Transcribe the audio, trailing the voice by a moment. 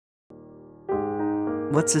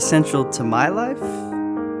What's essential to my life?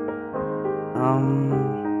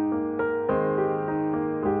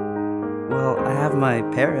 Well, I have my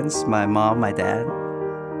parents, my mom, my dad.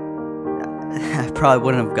 I probably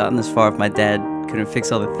wouldn't have gotten this far if my dad couldn't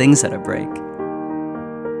fix all the things that I break.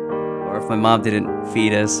 Or if my mom didn't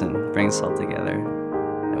feed us and bring us all together.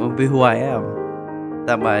 It wouldn't be who I am.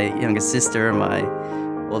 Without my younger sister and my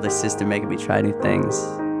older sister making me try new things.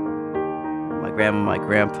 My grandma, my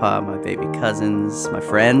grandpa, my baby cousins, my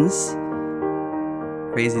friends.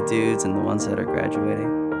 Crazy dudes and the ones that are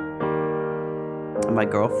graduating. And my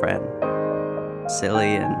girlfriend.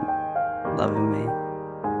 Silly and loving me.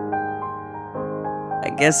 I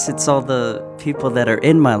guess it's all the people that are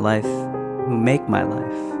in my life who make my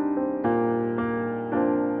life.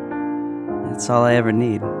 That's all I ever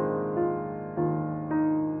need.